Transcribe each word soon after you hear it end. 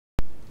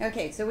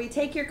Okay, so we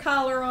take your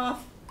collar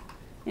off,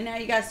 and now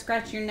you gotta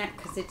scratch your neck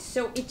because it's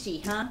so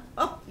itchy, huh?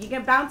 Oh, you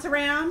gonna bounce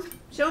around?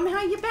 Show him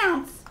how you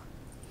bounce.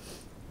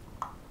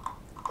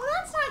 Well,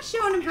 that's not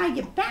showing him how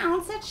you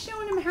bounce. That's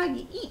showing him how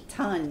you eat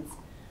tons.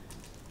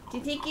 Do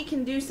you think you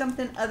can do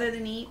something other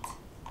than eat?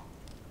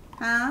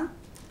 Huh?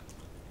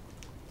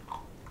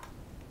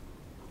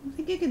 You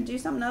think you can do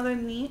something other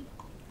than eat?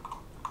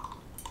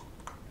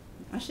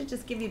 I should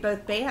just give you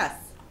both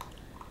baths.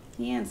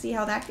 Yeah, and see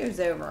how that goes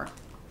over.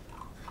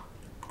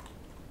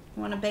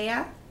 You want a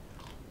bath?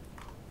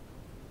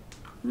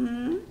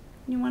 You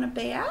want a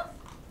bath?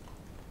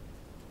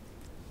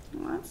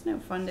 Well, that's no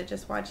fun to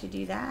just watch you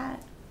do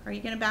that. Are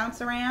you going to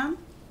bounce around?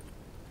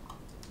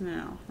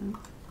 No.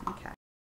 Okay.